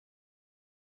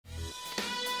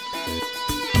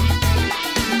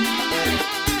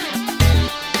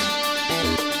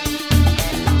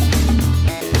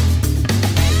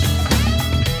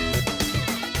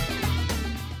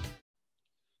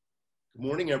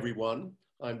morning, everyone.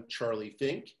 I'm Charlie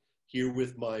Fink, here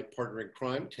with my partner in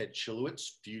crime, Ted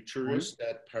Schilowitz, Futurist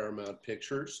at Paramount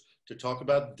Pictures, to talk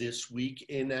about This Week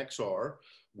in XR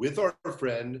with our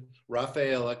friend,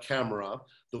 Raffaella Camera,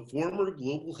 the former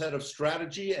global head of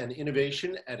strategy and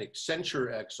innovation at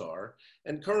Accenture XR,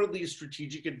 and currently a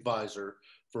strategic advisor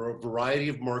for a variety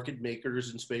of market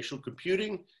makers in spatial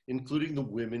computing, including the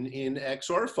Women in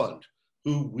XR Fund,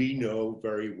 who we know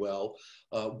very well.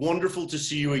 Wonderful to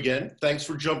see you again. Thanks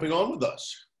for jumping on with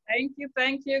us. Thank you,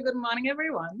 thank you. Good morning,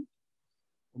 everyone.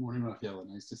 Good morning, Raffaella.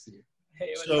 Nice to see you.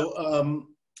 Hey, so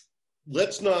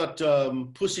let's not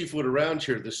pussyfoot around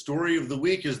here. The story of the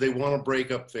week is they want to break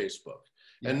up Facebook.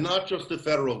 And not just the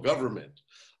federal government.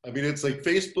 I mean, it's like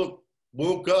Facebook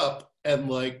woke up and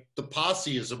like the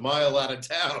posse is a mile out of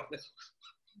town.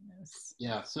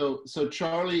 Yeah, so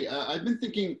Charlie, I've been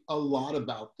thinking a lot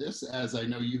about this, as I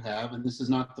know you have, and this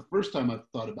is not the first time I've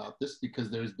thought about this,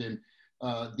 because there's been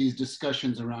these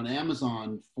discussions around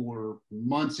Amazon for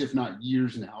months, if not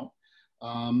years now.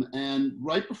 And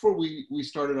right before we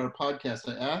started our podcast,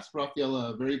 I asked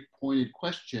Raffaella a very pointed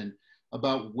question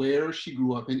about where she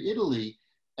grew up in Italy.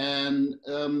 And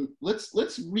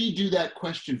let's redo that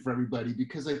question for everybody,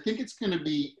 because I think it's going to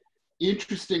be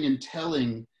interesting and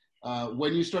telling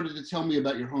when you started to tell me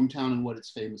about your hometown and what it's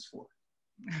famous for.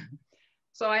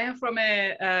 So I am from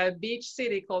a beach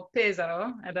city called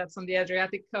Pesaro, and that's on the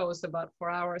Adriatic coast, about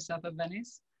 4 hours south of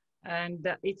Venice. And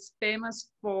it's famous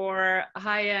for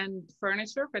high-end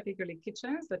furniture, particularly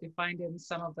kitchens that you find in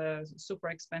some of the super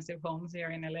expensive homes here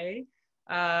in LA.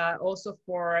 Also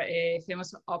for a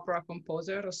famous opera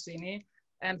composer, Rossini.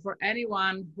 And for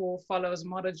anyone who follows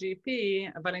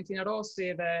MotoGP, Valentino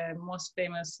Rossi, the most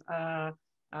famous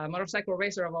motorcycle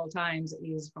racer of all times,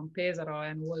 is from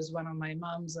Pesaro and was one of my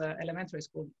mom's elementary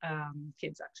school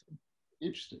kids, actually.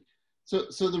 Interesting.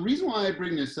 So the reason why I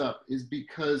bring this up is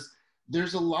because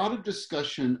there's a lot of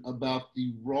discussion about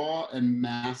the raw and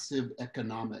massive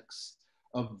economics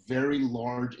of very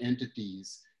large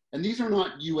entities. And these are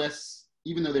not US,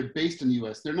 even though they're based in the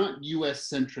US, they're not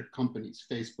US-centric companies,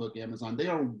 Facebook, Amazon. They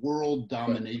are world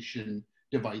domination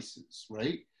devices,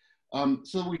 right?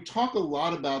 So we talk a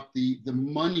lot about the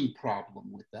money problem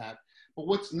with that, but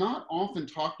what's not often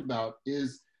talked about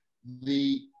is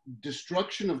the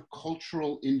destruction of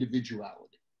cultural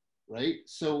individuality, right?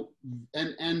 So,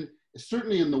 and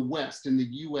certainly in the West, in the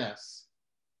US,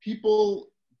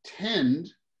 people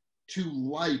tend to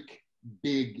like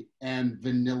big and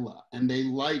vanilla, and they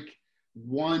like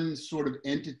one sort of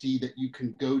entity that you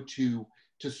can go to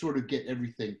sort of get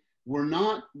everything. We're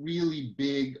not really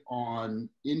big on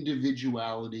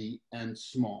individuality and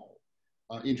small,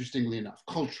 interestingly enough,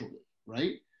 culturally,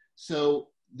 right? So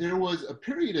there was a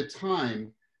period of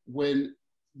time when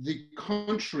the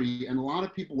country and a lot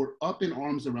of people were up in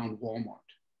arms around Walmart,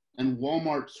 and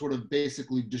Walmart sort of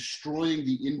basically destroying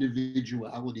the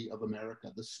individuality of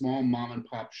America, the small mom and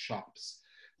pop shops,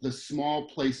 the small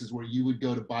places where you would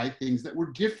go to buy things that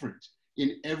were different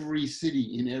in every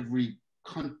city, in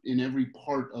every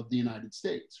part of the United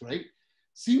States, right?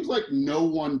 Seems like no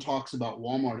one talks about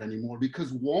Walmart anymore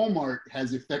because Walmart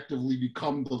has effectively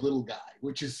become the little guy,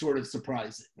 which is sort of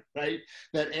surprising, right?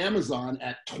 That Amazon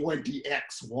at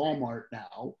 20x Walmart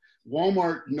now,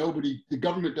 the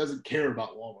government doesn't care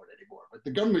about Walmart anymore, but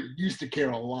the government used to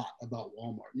care a lot about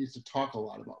Walmart, used to talk a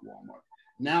lot about Walmart.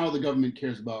 Now the government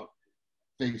cares about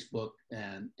Facebook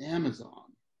and Amazon.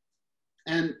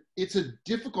 And it's a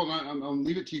difficult, I'll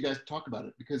leave it to you guys to talk about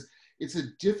it, because it's a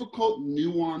difficult,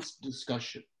 nuanced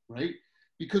discussion, right?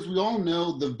 Because we all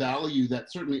know the value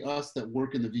that certainly us that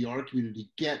work in the VR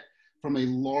community get from a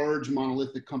large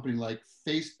monolithic company like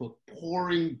Facebook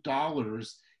pouring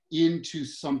dollars into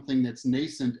something that's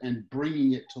nascent and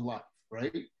bringing it to life,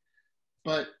 right?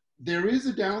 But there is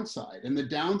a downside, and the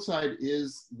downside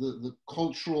is the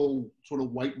cultural sort of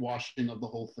whitewashing of the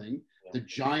whole thing, the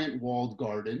giant walled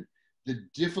garden, the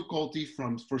difficulty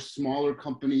for smaller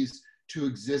companies to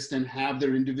exist and have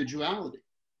their individuality.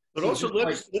 But so also,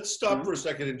 let's stop for a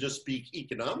second and just speak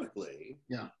economically.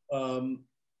 Yeah.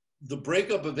 The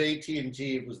breakup of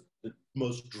AT&T was the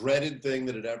most dreaded thing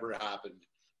that had ever happened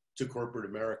to corporate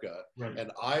America. Right.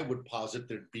 And I would posit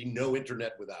there'd be no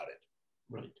internet without it.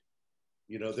 Right.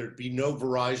 You know, there'd be no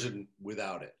Verizon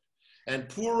without it. And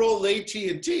poor old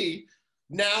AT&T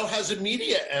now has a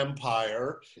media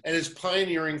empire and is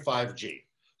pioneering 5G.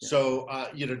 Yeah. So,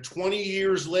 you know, 20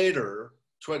 years later,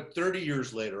 30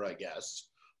 years later, I guess,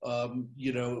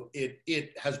 you know,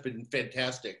 it has been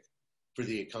fantastic for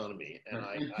the economy.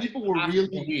 And people were really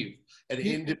believe an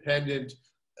independent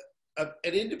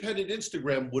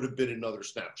Instagram would have been another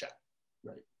Snapchat.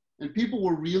 Right. And people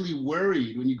were really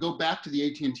worried. When you go back to the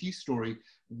AT&T story,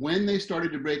 when they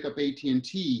started to break up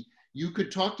AT&T, you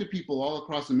could talk to people all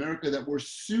across America that were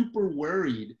super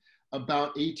worried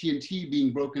about AT&T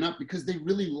being broken up because they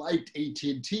really liked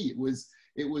AT&T.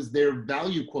 It was their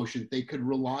value quotient. They could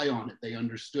rely on it. They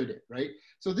understood it, right?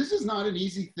 So this is not an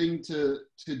easy thing to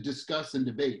discuss and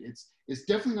debate. It's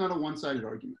definitely not a one-sided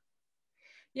argument.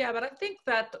 Yeah, but I think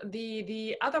that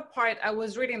the other part, I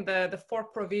was reading the 4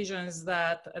 provisions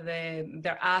that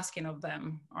they're asking of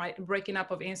them, right? Breaking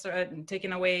up of Instagram,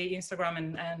 taking away Instagram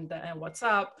and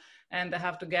WhatsApp, and they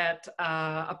have to get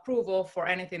approval for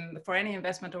anything, for any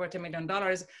investment over $10 million.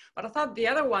 But I thought the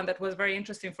other one that was very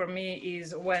interesting for me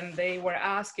is when they were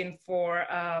asking for,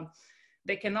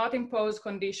 they cannot impose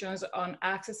conditions on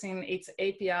accessing its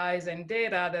APIs and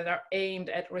data that are aimed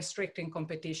at restricting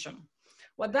competition.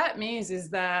 What that means is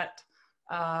that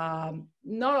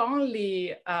not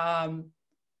only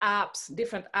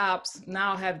different apps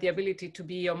now have the ability to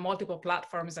be on multiple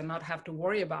platforms and not have to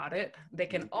worry about it, they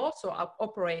can also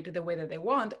operate the way that they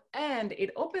want, and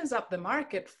it opens up the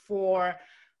market for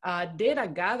data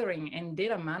gathering and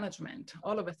data management.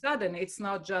 All of a sudden, it's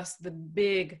not just the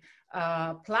big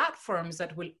platforms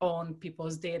that will own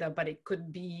people's data, but it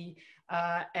could be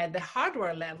at the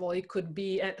hardware level, it could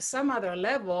be at some other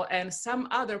level, and some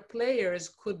other players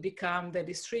could become the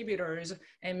distributors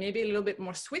and maybe a little bit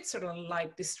more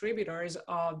Switzerland-like distributors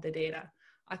of the data.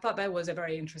 I thought that was a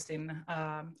very interesting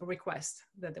request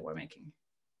that they were making.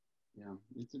 Yeah,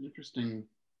 it's an interesting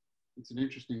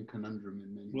conundrum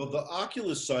in many ways. Well, the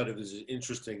Oculus side of it is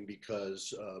interesting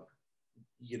because,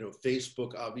 you know,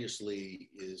 Facebook obviously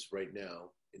is right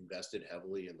now invested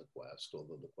heavily in the Quest,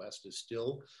 although the Quest is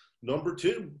still number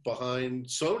 2 behind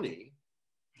Sony,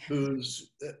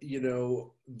 whose, you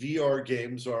know, VR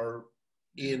games are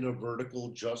in a vertical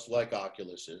just like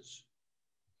Oculus is.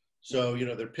 So, you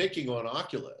know, they're picking on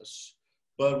Oculus.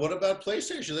 But what about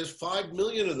PlayStation? There's 5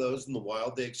 million of those in the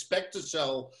wild. They expect to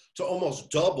sell to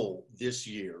almost double this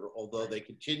year, although they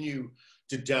continue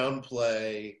to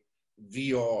downplay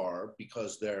VR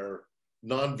because their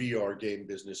non-VR game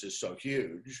business is so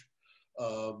huge.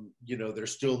 You know, they're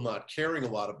still not caring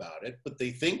a lot about it, but they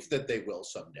think that they will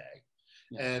someday.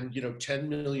 Yeah. And, you know, 10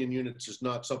 million units is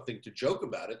not something to joke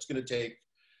about. It's going to take,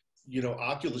 you know,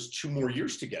 Oculus 2 more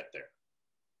years to get there.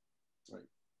 Right.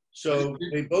 So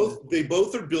they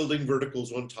both are building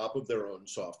verticals on top of their own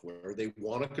software. They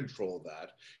want to control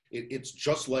that. It's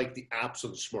just like the apps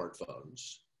on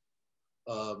smartphones.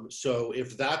 So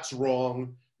if that's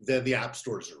wrong, then the app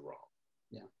stores are wrong.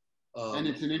 Yeah. And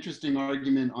it's an interesting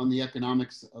argument on the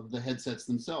economics of the headsets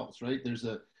themselves, right? There's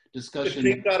a discussion.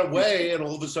 Take that away, and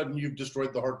all of a sudden you've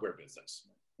destroyed the hardware business.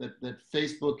 That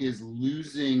Facebook is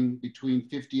losing between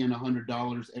 $50 and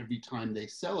 $100 every time they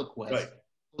sell a Quest. Right.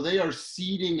 So they are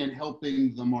seeding and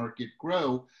helping the market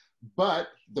grow. But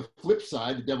the flip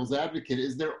side, the devil's advocate,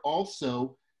 is they're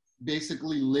also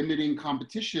basically limiting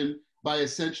competition by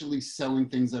essentially selling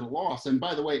things at a loss. And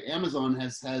by the way, Amazon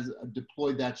has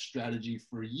deployed that strategy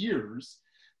for years.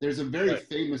 There's a very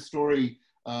famous story,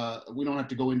 we don't have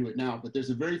to go into it now, but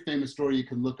there's a very famous story you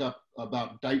can look up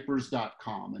about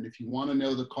diapers.com. And if you want to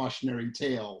know the cautionary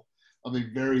tale of a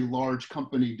very large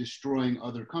company destroying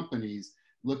other companies,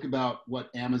 look about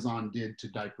what Amazon did to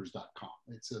diapers.com.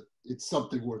 It's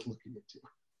something worth looking into.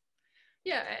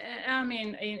 Yeah, I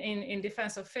mean, in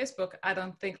defense of Facebook, I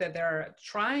don't think that they're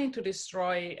trying to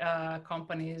destroy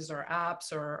companies or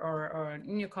apps or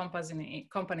new companies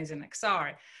in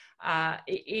XR.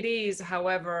 It is,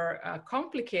 however,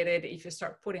 complicated if you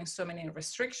start putting so many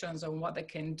restrictions on what they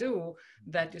can do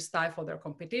that you stifle their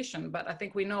competition. But I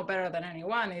think we know better than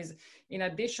anyone is, in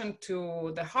addition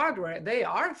to the hardware, they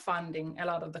are funding a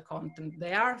lot of the content.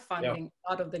 They are funding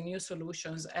a lot of the new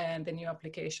solutions and the new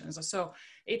applications. So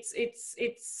it's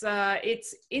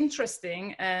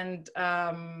interesting, and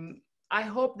I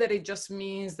hope that it just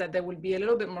means that there will be a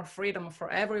little bit more freedom for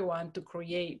everyone to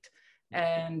create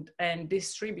and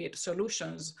distribute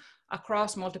solutions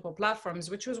across multiple platforms,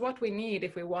 which is what we need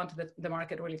if we want the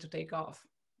market really to take off.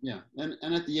 Yeah, and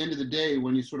at the end of the day,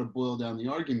 when you sort of boil down the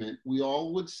argument, we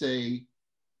all would say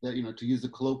that, you know, to use the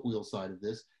colloquial side of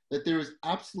this, that there is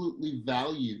absolutely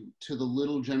value to the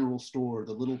little general store,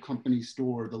 the little company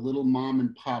store, the little mom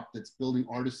and pop that's building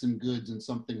artisan goods and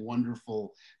something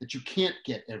wonderful that you can't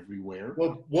get everywhere.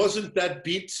 Well, wasn't that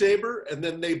Beat Saber? And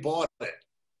then they bought it.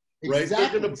 Right,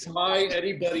 exactly. They're going to buy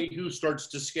anybody who starts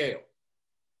to scale.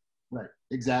 Right,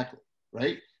 exactly.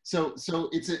 Right. So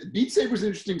it's Beat Saber's an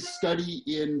interesting study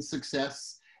in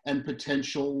success and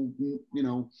potential. You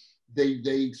know,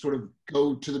 they sort of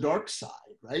go to the dark side,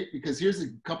 right? Because here's a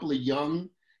couple of young,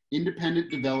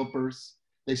 independent developers.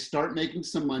 They start making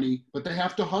some money, but they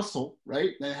have to hustle,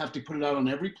 right? They have to put it out on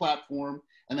every platform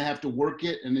and they have to work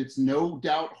it. And it's no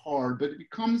doubt hard, but it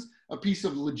becomes a piece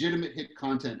of legitimate hit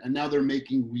content. And now they're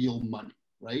making real money,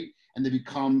 right? And they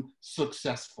become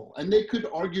successful. And they could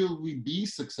arguably be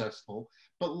successful,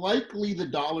 but likely the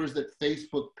dollars that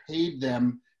Facebook paid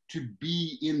them to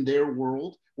be in their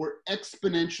world were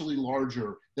exponentially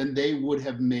larger than they would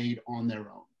have made on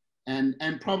their own,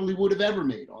 and probably would have ever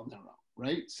made on their own,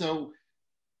 right? So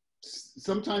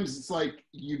sometimes it's like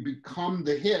you become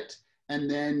the hit and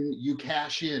then you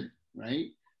cash in, right?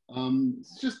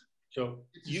 It's just so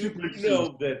you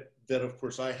know that of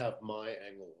course I have my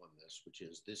angle on this, which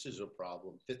is this is a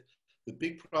problem. The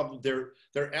big problem,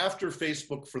 they're after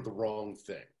Facebook for the wrong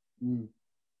thing. Mm.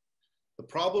 The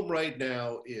problem right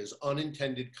now is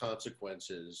unintended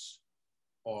consequences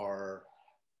are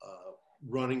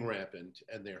running rampant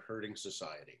and they're hurting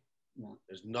society. Yeah.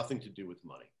 There's nothing to do with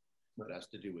money. It has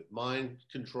to do with mind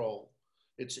control.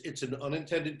 It's an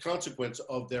unintended consequence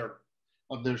of their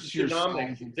sheer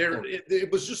economic.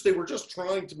 It was just they were just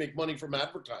trying to make money from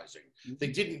advertising. Mm-hmm.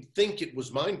 They didn't think it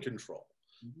was mind control,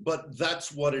 mm-hmm. but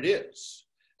that's what it is.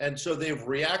 And so they've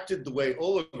reacted the way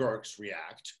oligarchs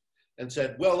react and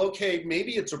said, well, okay,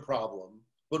 maybe it's a problem,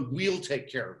 but we'll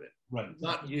take care of it. Right.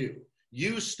 Not you.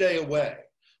 You stay away.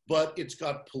 But it's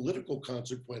got political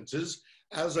consequences,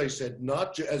 as I said,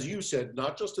 as you said,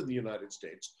 not just in the United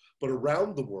States, but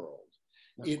around the world.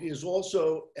 Yeah. It is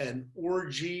also an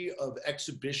orgy of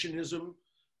exhibitionism,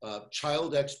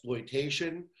 child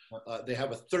exploitation. They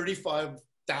have a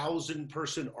 35,000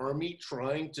 person army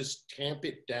trying to tamp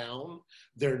it down.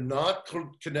 They're not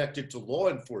connected to law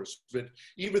enforcement,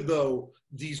 even though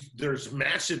there's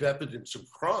massive evidence of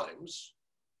crimes.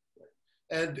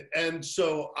 And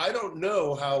so I don't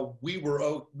know how we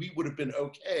would have been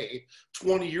okay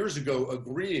 20 years ago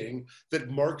agreeing that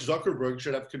Mark Zuckerberg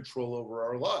should have control over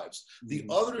our lives. Mm-hmm.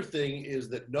 The other thing is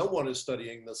that no one is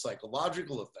studying the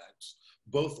psychological effects,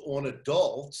 both on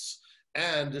adults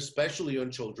and especially on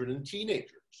children and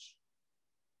teenagers.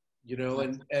 You know,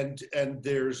 and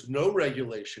there's no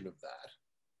regulation of that.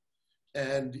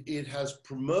 And it has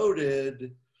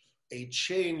promoted a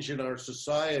change in our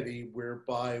society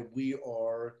whereby we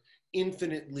are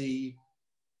infinitely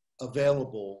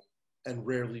available and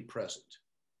rarely present.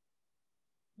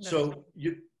 So,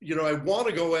 you know, I want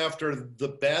to go after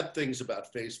the bad things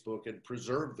about Facebook and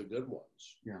preserve the good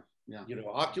ones. Yeah, yeah. You know,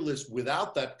 Oculus,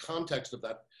 without that context of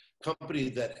that company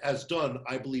that has done,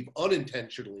 I believe,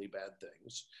 unintentionally bad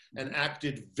things and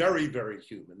acted very, very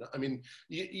human. I mean,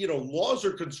 you know, laws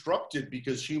are constructed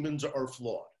because humans are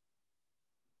flawed.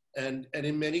 And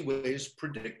in many ways,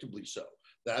 predictably so.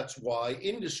 That's why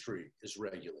industry is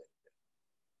regulated.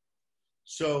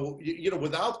 So, you know,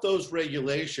 without those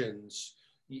regulations,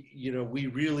 you know, we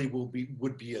really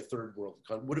would be a third world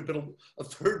country, would have been a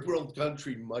third world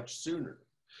country much sooner.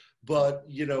 But,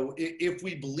 you know, if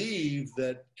we believe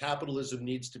that capitalism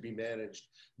needs to be managed,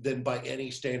 then by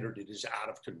any standard, it is out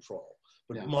of control.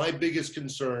 But yeah. My biggest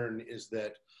concern is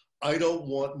that I don't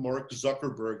want Mark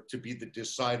Zuckerberg to be the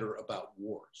decider about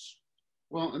wars.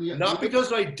 Well, yeah, not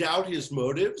because I doubt his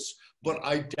motives, but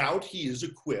I doubt he is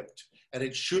equipped, and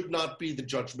it should not be the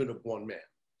judgment of one man.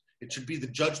 It should be the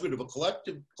judgment of a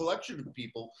collection of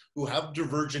people who have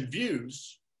divergent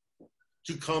views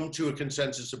to come to a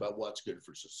consensus about what's good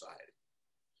for society.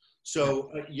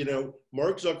 So, you know,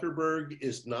 Mark Zuckerberg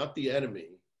is not the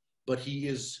enemy, but he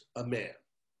is a man,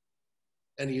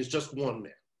 and he is just one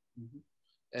man. Mm-hmm.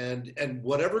 And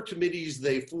whatever committees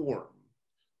they form,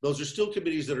 those are still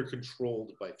committees that are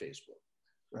controlled by Facebook.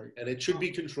 Right. And it should be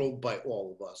controlled by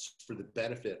all of us for the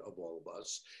benefit of all of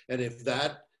us. And if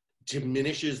that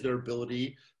diminishes their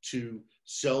ability to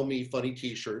sell me funny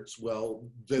t-shirts, well,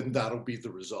 then that'll be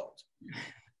the result.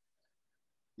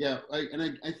 Yeah, I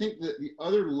think that the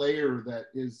other layer that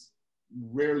is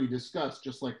rarely discussed,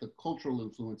 just like the cultural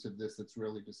influence of this that's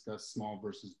rarely discussed, small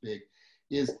versus big,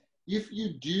 is if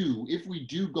we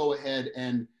do go ahead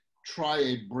and try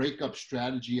a breakup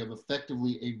strategy of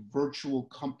effectively a virtual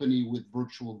company with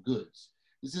virtual goods.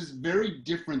 This is very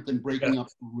different than breaking up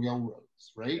the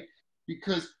railroads, right?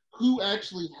 Because who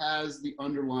actually has the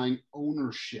underlying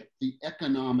ownership, the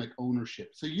economic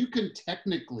ownership? So you can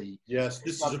technically, yes,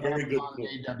 this is a very good point.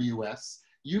 AWS,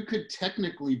 you could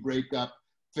technically break up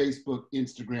Facebook,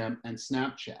 Instagram, and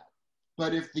Snapchat.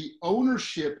 But if the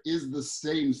ownership is the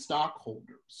same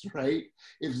stockholders, right?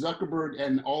 If Zuckerberg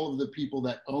and all of the people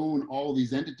that own all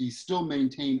these entities still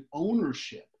maintain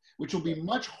ownership, which will be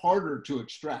much harder to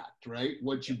extract, right?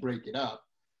 Once you break it up,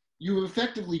 you've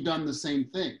effectively done the same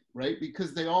thing, right?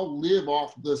 Because they all live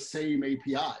off the same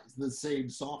APIs, the same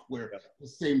software, the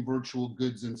same virtual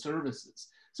goods and services.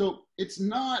 So it's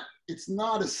not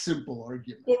a simple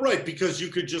argument. Well, right, because you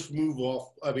could just move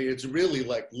off. I mean, it's really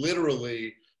like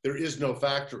literally there is no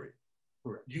factory.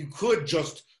 Correct. You could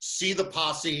just see the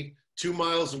posse 2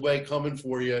 miles away coming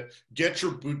for you, get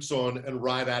your boots on and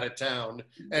ride out of town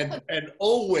and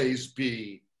always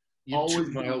be Always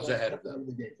 2 miles ahead of them.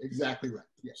 Exactly right.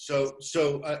 Yeah.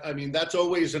 So I mean, that's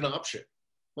always an option.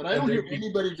 But I don't hear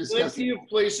anybody discussing. Plenty of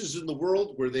places in the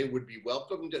world where they would be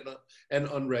welcomed and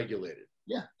unregulated.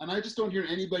 Yeah, and I just don't hear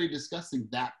anybody discussing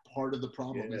that part of the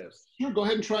problem. Yes. Sure, go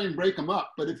ahead and try and break them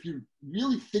up, but if you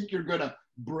really think you're going to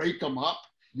break them up,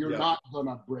 you're not going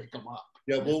to break them up.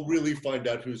 Yeah, we'll really find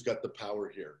out who's got the power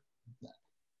here.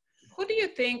 Who do you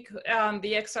think on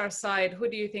the XR side, who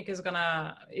do you think is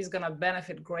gonna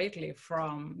benefit greatly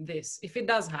from this, if it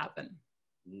does happen?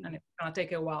 And it's gonna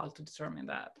take a while to determine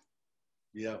that.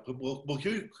 Yeah, well,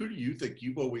 who do you think?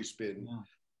 You've always been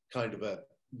kind of a,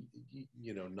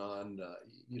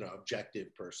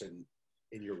 objective person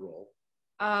in your role,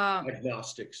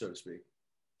 agnostic, so to speak.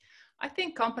 I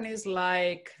think companies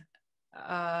like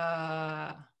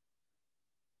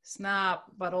Snap,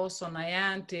 but also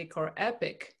Niantic or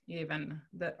Epic even,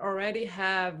 that already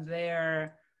have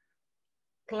their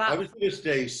platform. I was going to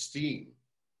say Steam.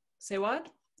 Say what?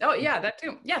 Oh yeah, that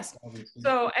too, yes.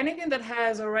 So anything that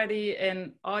has already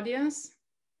an audience,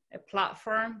 a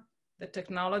platform, the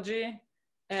technology,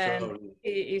 and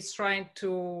is trying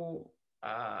to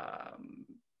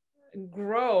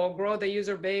grow the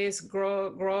user base, grow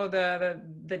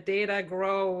the data,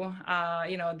 grow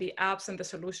the apps and the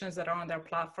solutions that are on their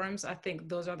platforms. I think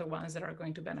those are the ones that are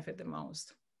going to benefit the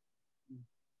most,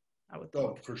 I would think.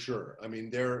 Oh, for sure. I mean,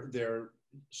 they're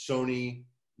Sony,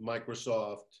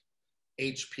 Microsoft,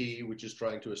 HP, which is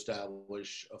trying to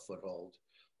establish a foothold,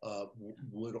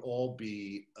 would all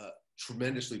be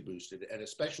tremendously boosted, and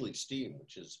especially Steam,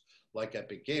 which is like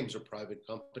Epic Games, a private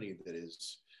company that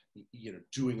is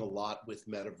doing a lot with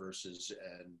metaverses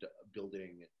and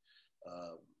building,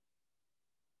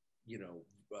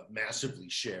 massively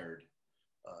shared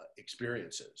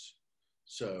experiences.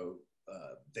 So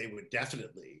they would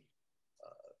definitely,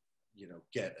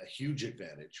 get a huge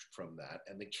advantage from that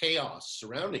and the chaos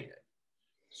surrounding it.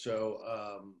 So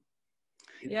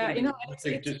it's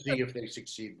interesting to see if they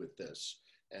succeed with this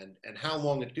and how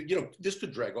long it could, this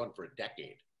could drag on for a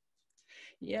decade.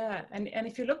 Yeah, and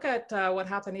if you look at what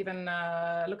happened,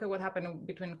 look at what happened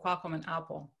between Qualcomm and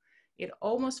Apple, it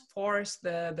almost forced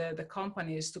the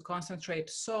companies to concentrate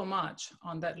so much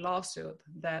on that lawsuit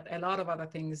that a lot of other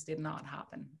things did not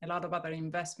happen. A lot of other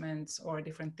investments or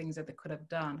different things that they could have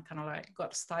done kind of like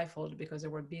got stifled because they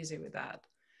were busy with that.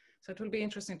 So it will be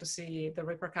interesting to see the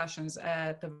repercussions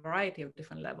at a variety of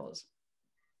different levels.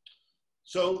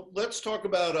 So let's talk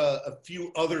about a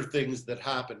few other things that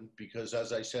happened, because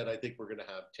as I said, I think we're going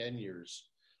to have 10 years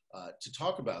to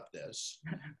talk about this.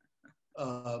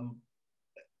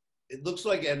 It looks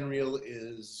like Nreal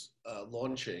is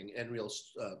launching,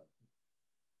 Nreal's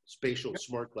spatial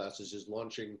smart glasses is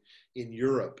launching in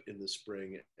Europe in the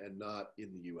spring and not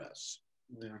in the US.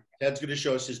 Yeah. Ted's going to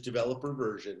show us his developer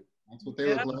version. That's what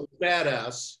they look like.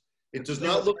 Badass. It does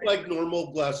not look like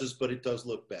normal glasses, but it does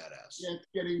look badass. Yeah, it's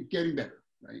getting better,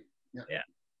 right? Yeah.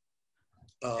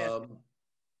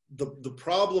 The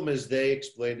problem, as they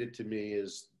explained it to me,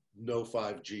 is no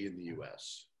 5G in the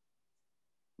US.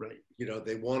 Right.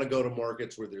 They want to go to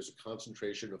markets where there's a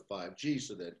concentration of 5G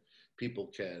so that people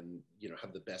can,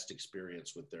 have the best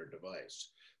experience with their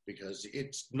device. Because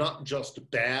it's not just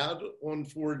bad on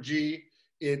 4G,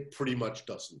 it pretty much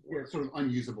doesn't work. Yeah, it's sort of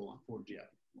unusable on 4G. Yeah.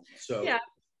 So yeah,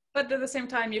 but at the same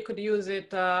time, you could use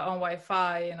it on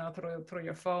Wi-Fi, through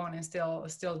your phone, and still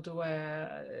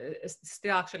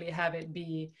actually have it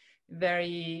be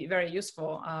very, very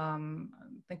useful. I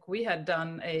think we had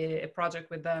done a project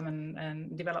with them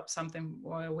and developed something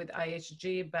with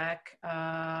IHG back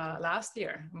last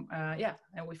year.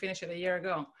 And we finished it a year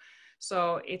ago.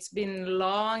 So it's been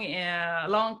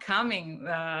long coming.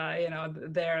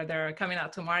 They're coming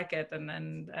out to market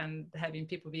and having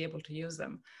people be able to use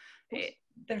them.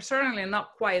 They're certainly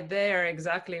not quite there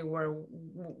exactly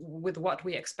with what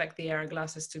we expect the AR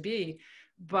glasses to be,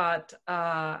 but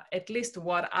at least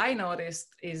what I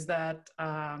noticed is that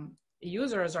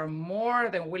users are more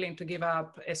than willing to give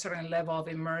up a certain level of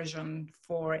immersion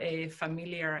for a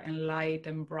familiar and light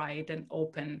and bright and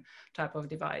open type of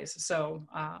device. So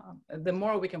the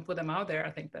more we can put them out there,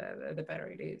 I think the better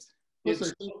it is.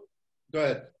 Go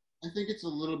ahead. I think it's a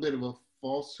little bit of a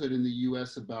falsehood in the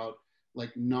US about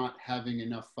like not having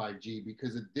enough 5G,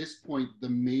 because at this point, the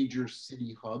major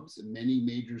city hubs, many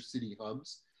major city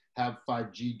hubs have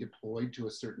 5G deployed to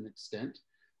a certain extent.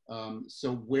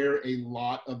 So where a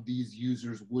lot of these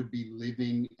users would be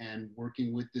living and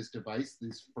working with this device,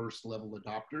 these first level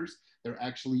adopters, there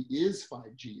actually is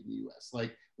 5G in the US.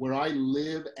 Like where I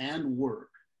live and work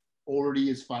already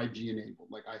is 5G enabled.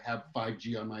 Like I have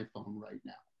 5G on my phone right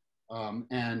now.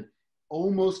 And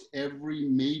almost every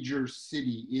major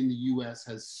city in the US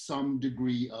has some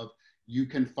degree of you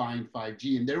can find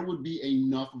 5G, and there would be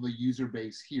enough of a user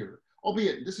base here,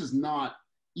 albeit this is not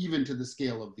even to the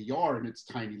scale of VR in its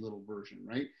tiny little version,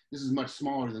 right? This is much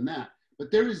smaller than that.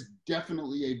 But there is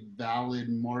definitely a valid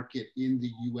market in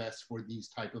the US for these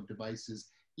type of devices,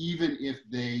 even if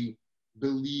they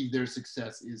believe their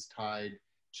success is tied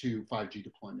to 5G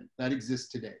deployment. That exists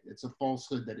today. It's a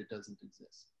falsehood that it doesn't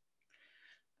exist.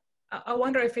 I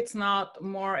wonder if it's not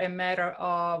more a matter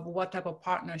of what type of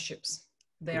partnerships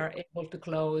they are able to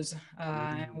close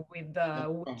with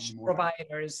which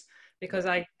providers, because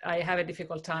I have a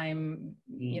difficult time,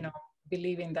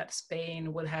 believing that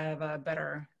Spain will have a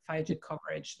better 5G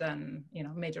coverage than,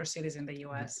 major cities in the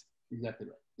US. Exactly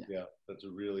right. Yeah, that's a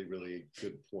really, really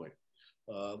good point.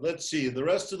 Let's see, the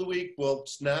rest of the week, well,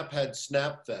 Snap had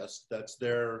SnapFest. That's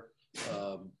their,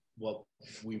 what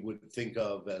we would think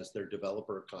of as their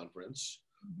developer conference,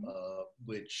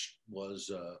 which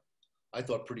was, I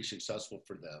thought, pretty successful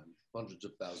for them. Hundreds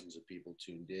of thousands of people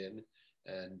tuned in.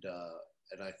 And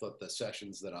I thought the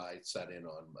sessions that I sat in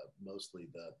on, mostly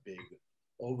the big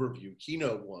overview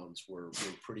keynote ones, were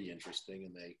pretty interesting,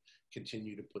 and they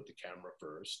continue to put the camera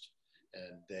first.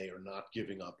 And they are not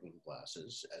giving up on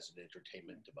glasses as an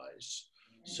entertainment device.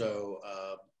 So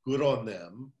good on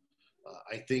them.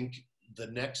 I think the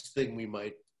next thing we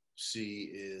might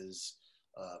see is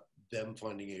them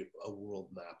finding a world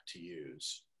map to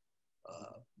use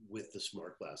with the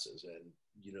smart glasses. And,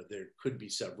 there could be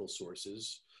several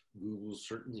sources. Google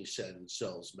certainly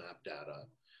sells map data,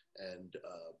 and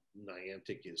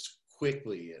Niantic is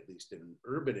quickly, at least in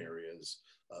urban areas,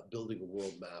 building a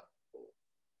world map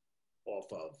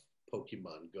off of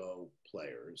Pokemon Go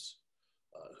players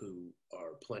who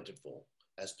are plentiful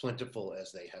as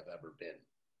they have ever been,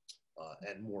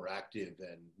 and more active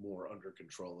and more under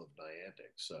control of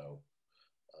Niantic. So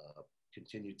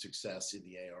continued success in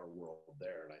the AR world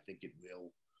there, and I think it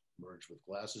will merge with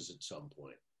glasses at some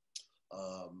point.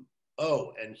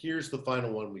 Oh, and here's the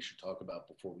final one we should talk about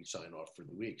before we sign off for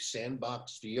the week.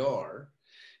 Sandbox VR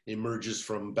emerges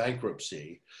from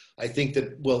bankruptcy. I think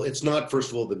that, well, it's not, first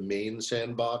of all, the main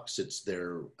Sandbox, it's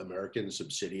their American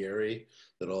subsidiary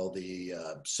that all the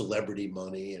celebrity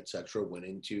money, et cetera, went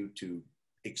into to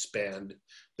expand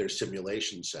their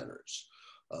simulation centers.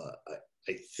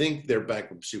 I think their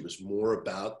bankruptcy was more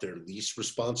about their lease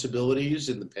responsibilities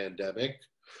in the pandemic.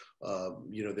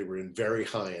 They were in very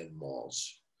high-end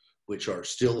malls, which are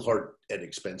still hard and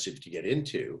expensive to get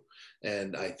into.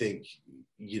 And I think,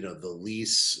 the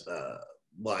lease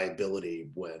liability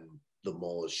when the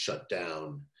mall is shut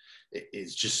down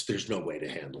is just, there's no way to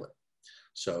handle it.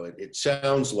 So it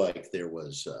sounds like there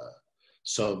was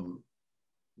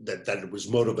that it was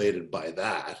motivated by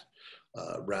that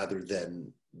rather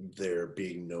than there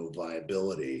being no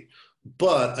viability.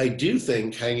 But I do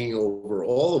think hanging over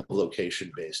all of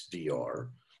location-based VR,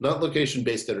 not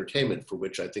location-based entertainment, for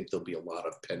which I think there'll be a lot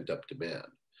of pent-up demand,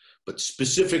 but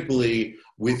specifically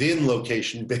within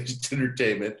location-based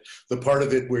entertainment, the part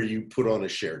of it where you put on a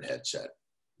shared headset.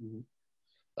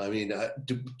 I mean,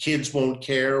 kids won't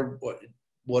care.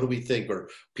 What do we think? Or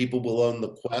people will own the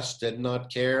Quest and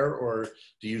not care? Or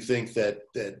do you think that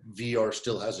VR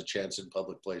still has a chance in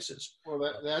public places? Well,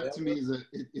 that to me is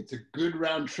it's a good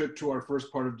round trip to our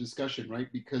first part of discussion, right?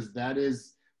 Because that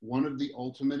is one of the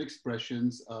ultimate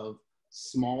expressions of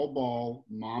small ball,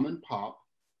 mom and pop,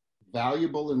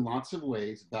 valuable in lots of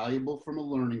ways, valuable from a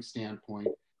learning standpoint,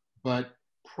 but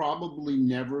probably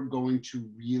never going to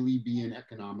really be an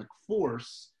economic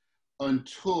force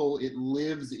until it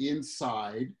lives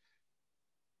inside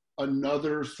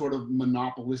another sort of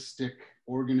monopolistic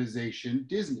organization,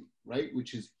 Disney, right?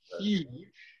 Which is huge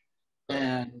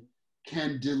and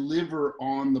can deliver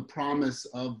on the promise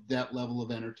of that level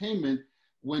of entertainment.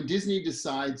 When Disney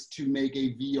decides to make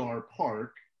a VR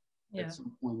park at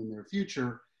some point in their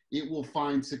future, it will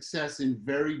find success in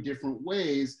very different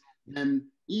ways than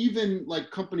even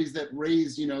like companies that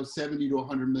raise, $70 to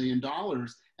 $100 million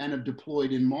and have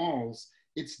deployed in malls.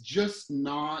 It's just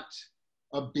not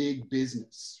a big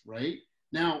business, right?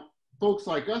 Now, folks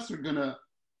like us are gonna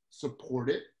support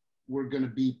it. We're gonna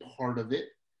be part of it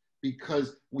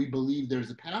because we believe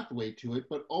there's a pathway to it.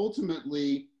 But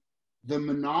ultimately, the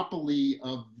monopoly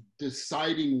of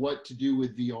deciding what to do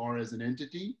with VR as an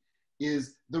entity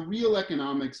is the real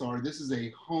economics are, this is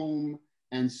a home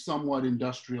and somewhat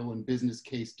industrial and business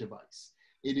case device.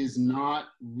 It is not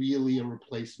really a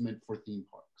replacement for theme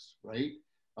parks, right?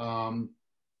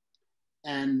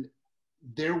 And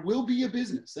there will be a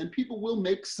business and people will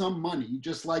make some money,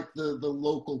 just like the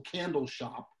local candle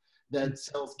shop that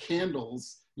sells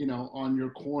candles, you know, on your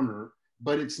corner,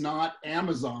 but it's not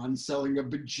Amazon selling a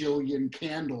bajillion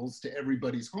candles to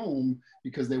everybody's home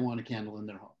because they want a candle in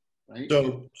their home, right?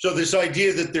 So this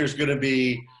idea that there's going to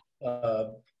be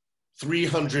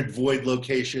 300 void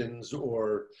locations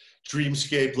or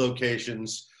dreamscape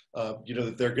locations, you know,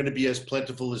 that they're going to be as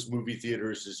plentiful as movie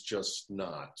theaters is just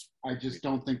not. I just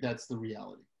don't think that's the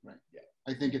reality, right? Yeah.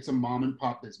 I think it's a mom and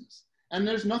pop business. And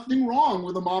there's nothing wrong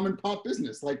with a mom and pop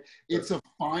business. Like, it's a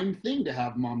fine thing to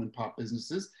have mom and pop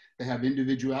businesses. They have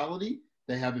individuality.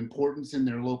 They have importance in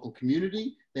their local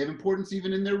community. They have importance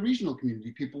even in their regional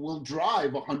community. People will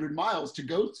drive 100 miles to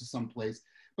go to someplace,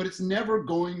 but it's never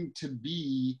going to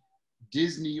be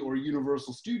Disney or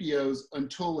Universal Studios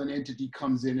until an entity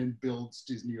comes in and builds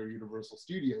Disney or Universal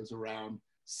Studios around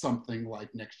something like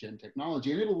next-gen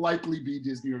technology. And it'll likely be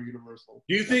Disney or Universal.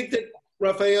 Do you think that,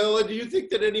 Raffaella, do you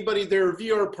think that there are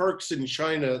VR parks in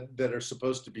China that are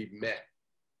supposed to be meh?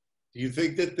 Do you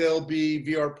think that there'll be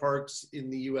VR parks in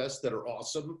the US that are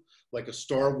awesome, like a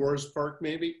Star Wars park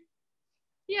maybe?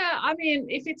 Yeah, I mean,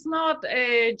 if it's not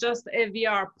just a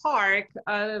VR park,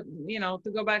 you know,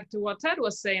 to go back to what Ted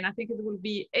was saying, I think it will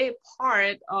be a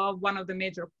part of one of the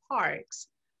major parks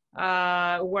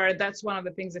where that's one of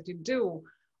the things that you do.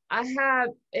 I had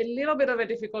a little bit of a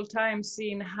difficult time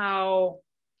seeing how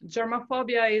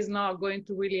germophobia is not going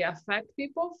to really affect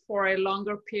people for a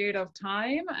longer period of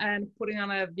time, and putting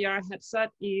on a VR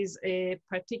headset is a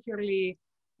particularly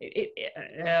it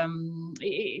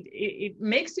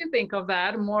makes you think of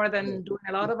that more than doing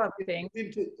a lot of other things.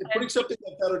 Putting something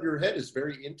like that on your head is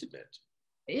very intimate.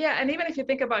 Yeah, and even if you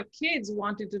think about kids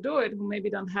wanting to do it who maybe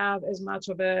don't have as much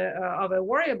of a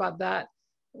worry about that,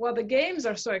 well, the games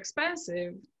are so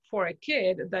expensive for a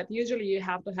kid that usually you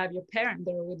have to have your parent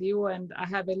there with you, and I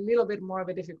have a little bit more of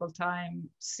a difficult time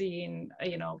seeing,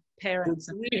 you know, parents.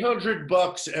 For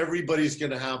 $300, everybody's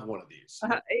going to have one of these.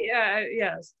 Yeah,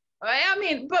 yes. I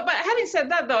mean, but having said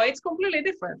that, though, it's completely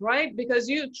different, right? Because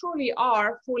you truly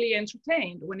are fully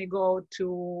entertained when you go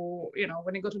to, you know,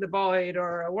 when you go to the Void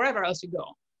or wherever else you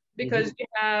go, because you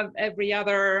have every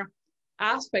other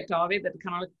aspect of it that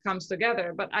kind of comes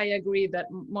together. But I agree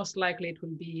that most likely it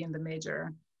will be in the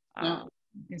major, in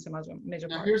some other major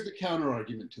now part. Here's the counter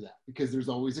argument to that, because there's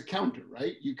always a counter,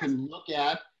 right? You can look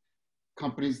at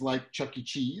companies like Chuck E.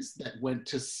 Cheese that went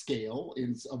to scale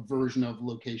in a version of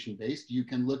location-based. You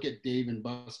can look at Dave &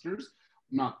 Buster's,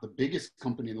 not the biggest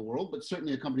company in the world, but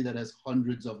certainly a company that has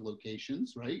hundreds of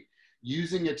locations, right?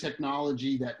 Using a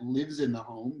technology that lives in the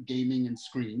home, gaming and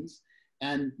screens,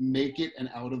 and make it an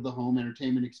out-of-the-home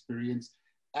entertainment experience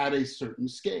at a certain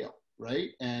scale, right?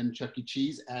 And Chuck E.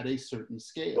 Cheese at a certain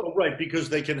scale. Oh, right, because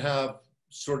they can have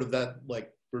sort of that,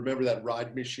 like, remember that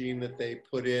ride machine that they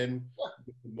put in,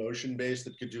 motion based,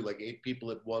 that could do like 8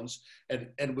 people at once,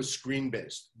 and was screen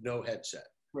based, no headset.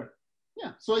 Right.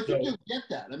 Yeah. So I think you'll get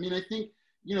that. I mean, I think,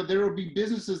 you know, there will be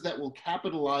businesses that will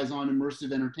capitalize on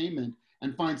immersive entertainment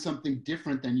and find something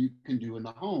different than you can do in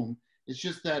the home. It's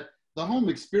just that the home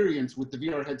experience with the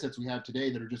VR headsets we have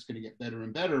today that are just going to get better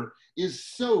and better is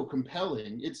so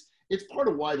compelling. It's part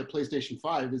of why the PlayStation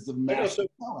 5 is the massive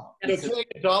sellout. So playing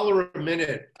 $1 a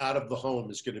minute out of the home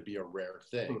is going to be a rare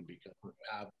thing because you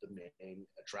have the main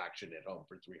attraction at home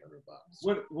for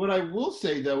 $300. What I will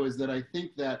say, though, is that I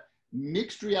think that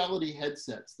mixed reality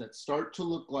headsets that start to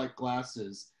look like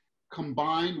glasses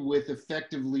combined with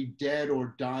effectively dead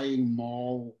or dying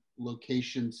mall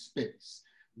location space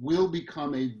will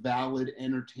become a valid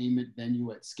entertainment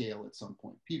venue at scale at some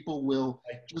point. People will,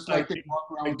 just like they walk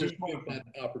around with their think that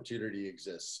opportunity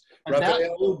exists. And that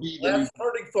will be the last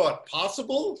parting thought,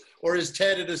 possible, or is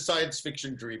Ted in a science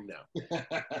fiction dream now?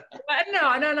 No.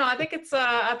 I think it's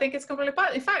completely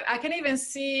possible. In fact, I can even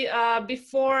see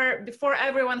before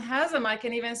everyone has them, I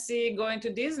can even see going to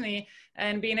Disney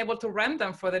and being able to rent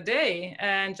them for the day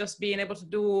and just being able to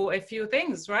do a few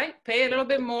things, right? Pay a little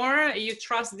bit more. You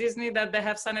trust Disney that they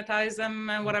have sanitized them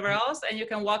and whatever else, and you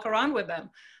can walk around with them.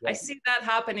 Right. I see that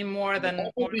happening more than.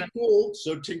 That would be cool.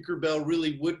 So Tinkerbell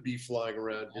really would be flying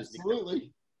around Disney.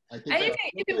 Absolutely. And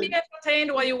you can be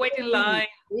entertained while you wait in line.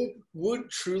 It would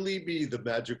truly be the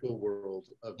magical world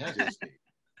of Disney.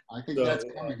 I think So, that's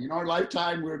coming. In our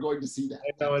lifetime, we're going to see that.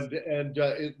 I know, and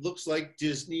it looks like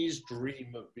Disney's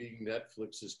dream of being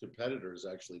Netflix's competitor is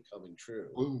actually coming true.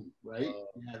 Boom, right?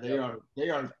 Yeah, they are. They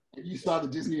are. You saw the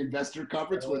Disney investor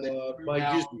conference where they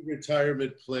Disney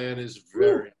retirement plan is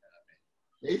very happy.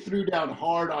 They threw down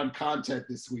hard on content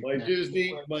this week. My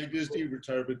Disney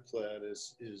retirement plan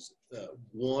is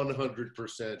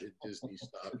 100% in Disney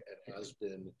stock and has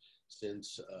been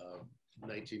since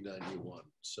 1991.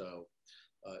 So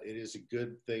it is a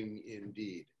good thing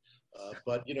indeed.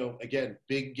 But, you know, again,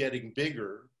 big getting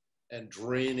bigger and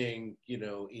draining, you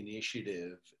know,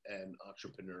 initiative and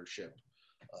entrepreneurship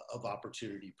of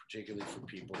opportunity, particularly for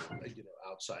people, you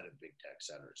know, outside of big tech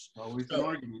centers. Always an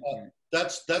argument.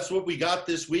 That's what we got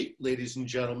this week, ladies and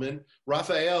gentlemen.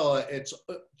 Raffaella, it's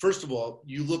first of all,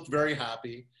 you look very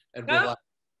happy and relaxed,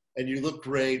 and you look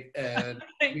great. And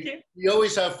Thank you. We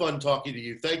always have fun talking to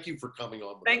you. Thank you for coming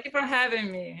on. Thank you for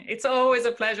having me. It's always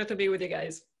a pleasure to be with you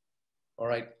guys. All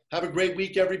right. Have a great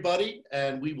week, everybody.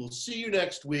 And we will see you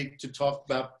next week to talk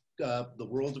about the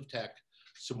world of tech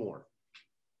some more.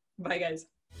 Bye, guys.